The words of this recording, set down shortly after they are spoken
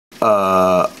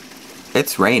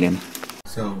It's raining.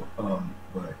 So,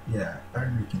 but yeah,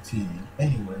 I'm gonna continue.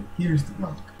 Anyway, here's the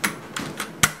vlog.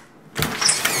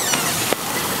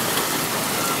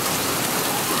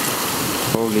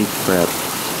 Holy crap.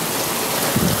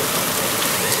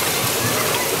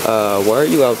 Why are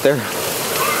you out there?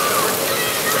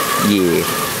 Yeah,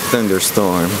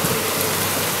 Thunderstorm.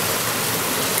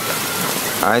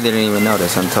 I didn't even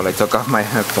notice until I took off my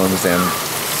headphones and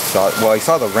I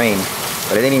saw the rain,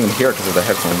 but I didn't even hear it because of the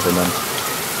headphones. And then,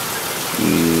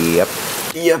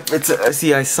 yep,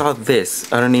 see, I saw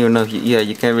this. I don't even know if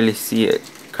you can't really see it,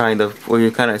 kind of. Well,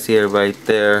 you kind of see it right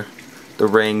there, the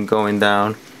rain going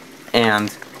down,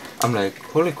 and I'm like,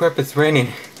 holy crap, it's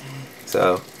raining.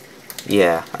 So,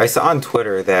 yeah, I saw on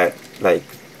Twitter that, like,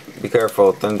 be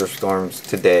careful, thunderstorms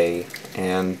today,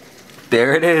 and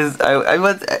there it is. I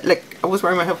was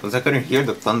wearing my headphones. I couldn't hear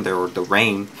the thunder or the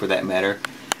rain, for that matter.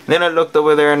 And then I looked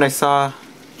over there and I saw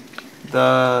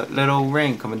the little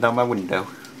rain coming down my window.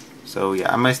 So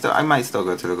yeah, I might still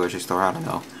go to the grocery store. I don't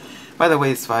know. By the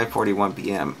way, it's 5:41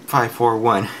 p.m.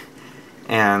 5:41,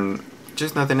 and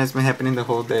just nothing has been happening the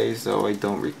whole day. So I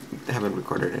haven't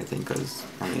recorded anything because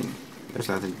I mean, there's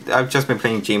nothing. I've just been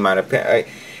playing Gmod.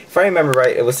 If I remember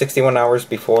right, it was 61 hours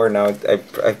before. Now I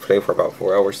play for about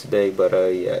 4 hours today. But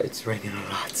yeah, it's raining a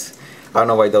lot. I don't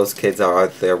know why those kids are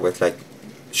out there with like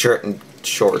shirt and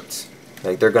shorts.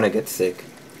 Like they're gonna get sick.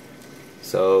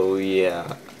 So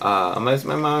yeah, I'm gonna ask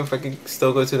my mom if I could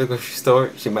still go to the grocery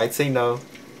store. She might say no.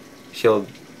 She'll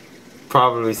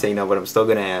probably say no, but I'm still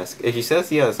gonna ask. If she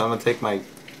says yes, I'm gonna take my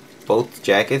both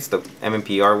jackets, the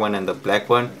MMPR one and the black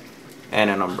one, and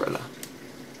an umbrella.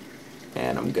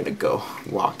 And I'm gonna go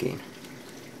walking.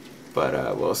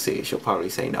 But we'll see. She'll probably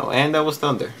say no. And that was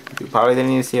thunder. You probably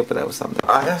didn't even see it, but that was thunder.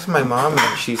 I asked my mom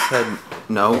and she said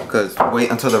no, because wait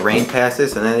until the rain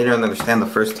passes, and then they don't understand the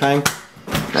first time.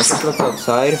 I just looked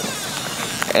outside,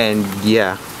 and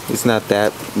yeah, it's not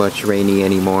that much rainy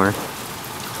anymore.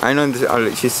 I know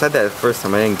she said that the first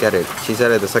time, I didn't get it. She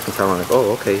said it the second time, I'm like,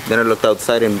 oh, okay. Then I looked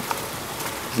outside and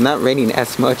it's not raining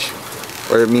as much.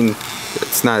 Or I mean,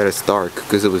 it's not as dark,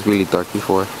 because it was really dark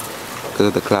before, because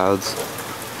of the clouds.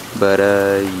 But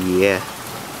yeah,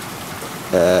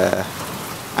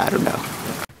 I don't know.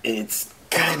 It's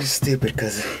kind of stupid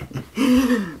because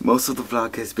most of the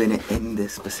vlog has been in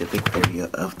this specific area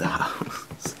of the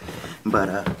house.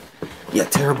 But yeah,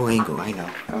 terrible angle, I know.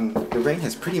 The rain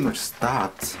has pretty much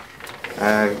stopped.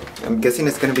 I'm guessing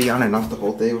it's gonna be on and off the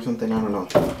whole day or something, I don't know.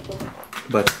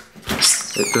 But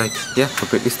it's like, yeah,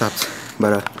 completely stopped.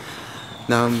 But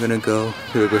now I'm gonna go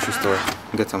to the grocery store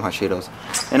and get some hot Cheetos.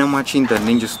 And I'm watching the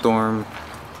Ninja Storm,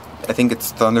 I think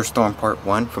it's Thunderstorm Part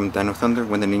 1 from Dino Thunder,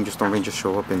 when the Ninja Storm Rangers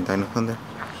show up in Dino Thunder.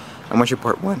 I'm watching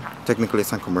Part 1. Technically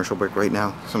it's on commercial break right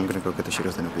now, so I'm gonna go get the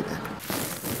Cheetos and I'll be back.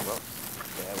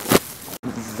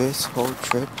 This whole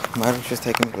trip might have just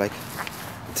taken me like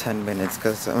 10 minutes,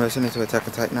 because I'm listening to Attack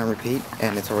on Titan on repeat,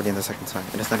 and it's already in the second time,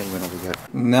 and it's not even over yet.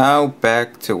 Now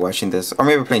back to watching this, or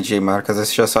maybe playing Gmod, because I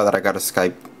just saw that I got a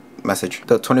Skype message.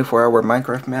 The 24-hour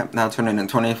Minecraft map now turned into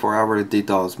 24-hour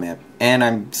D-Dolls map, and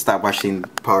I stopped watching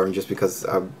Power Rangers because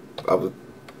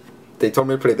they told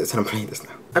me to play this, and I'm playing this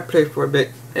now. I played for a bit,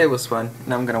 it was fun.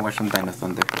 Now I'm gonna watch some Dino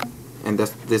Thunder, and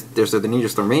there's the Ninja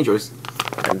Storm Rangers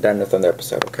and Dino Thunder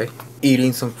episode, okay?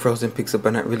 Eating some frozen pizza,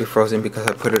 but not really frozen because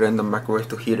I put it in the microwave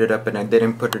to heat it up, and I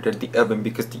didn't put it in the oven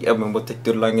because the oven will take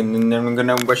too long, and then I'm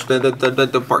gonna watch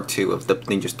the part 2 of the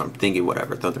Ninja Storm thingy,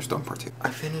 whatever, Thunderstorm Part 2. I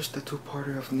finished the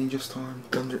 2-parter of Ninja Storm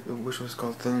Thunder, which was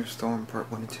called Thunderstorm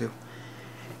Part 1 and 2,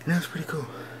 and that was pretty cool.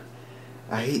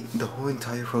 I ate the whole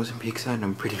entire frozen pizza, and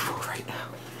I'm pretty full right now.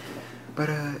 But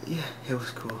yeah, it was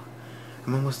cool.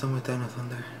 I'm almost done with Dino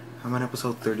Thunder. I'm on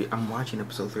episode 30. I'm watching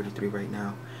episode 33 right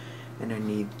now, and I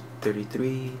need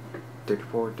 33,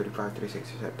 34, 35, 36,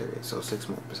 38, so 6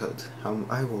 more episodes.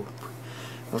 I will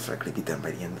most likely be done by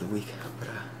the end of the week. But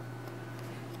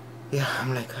yeah,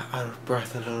 I'm like out of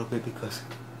breath a little bit because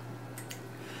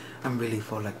I'm really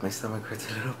full, like my stomach hurts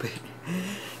a little bit.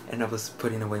 And I was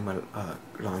putting away my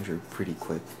laundry pretty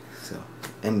quick, so,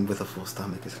 and with a full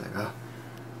stomach it's like, oh,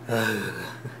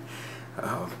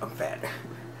 I'm fat.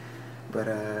 But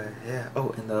yeah,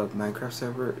 oh, and the Minecraft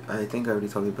server, I think I already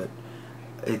told you, but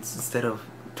it's instead of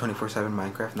 24/7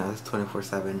 Minecraft, now it's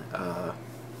 24/7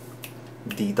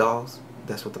 D-Dolls.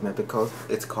 That's what the map is called.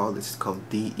 It's called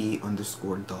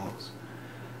DE_dolls.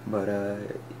 But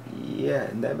yeah,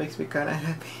 and that makes me kind of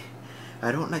happy.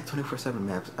 I don't like 24/7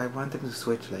 maps. I want them to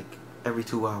switch like every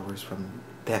 2 hours from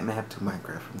that map to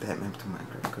Minecraft, from that map to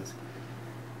Minecraft, because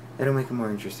it'll make it more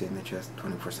interesting than just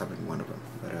 24/7 one of them.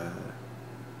 But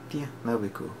yeah, that'll be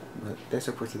cool. But that's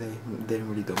it for today. Didn't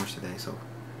really do much today, so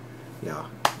Yeah.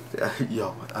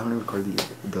 Yo, I'm gonna record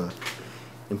the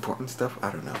important stuff.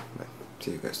 I don't know. But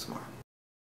see you guys tomorrow.